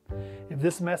family. If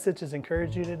this message has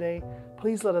encouraged you today,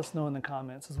 please let us know in the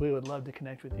comments, as we would love to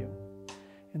connect with you.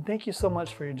 And thank you so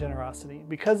much for your generosity.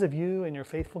 Because of you and your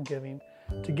faithful giving,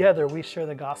 together we share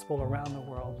the gospel around the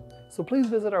world. So please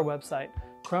visit our website,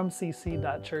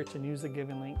 crumcc.church, and use the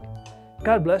giving link.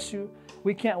 God bless you.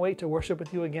 We can't wait to worship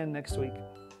with you again next week.